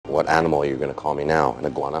What animal are you going to call me now? An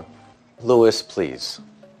iguana? Louis, please.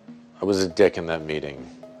 I was a dick in that meeting,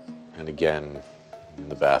 and again in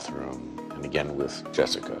the bathroom, and again with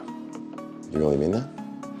Jessica. You really mean that?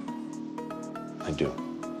 I do.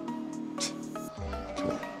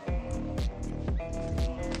 Come here.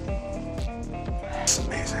 It's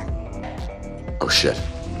amazing. Oh, shit.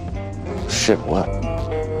 Shit, what?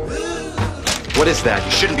 What is that?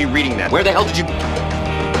 You shouldn't be reading that. Where the hell did you...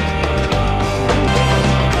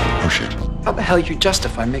 Oh, shit. How the hell you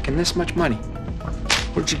justify making this much money?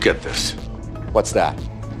 Where'd you get this? What's that?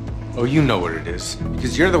 Oh, you know what it is.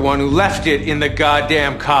 Because you're the one who left it in the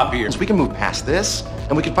goddamn copier. We can move past this,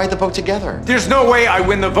 and we can fight the vote together. There's no way I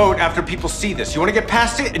win the vote after people see this. You want to get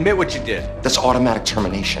past it? Admit what you did. That's automatic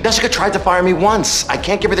termination. Jessica tried to fire me once. I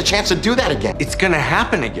can't give her the chance to do that again. It's gonna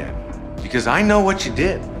happen again. Because I know what you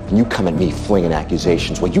did. And you come at me flinging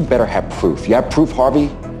accusations. Well, you better have proof. You have proof, Harvey?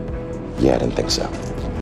 Yeah, I didn't think so.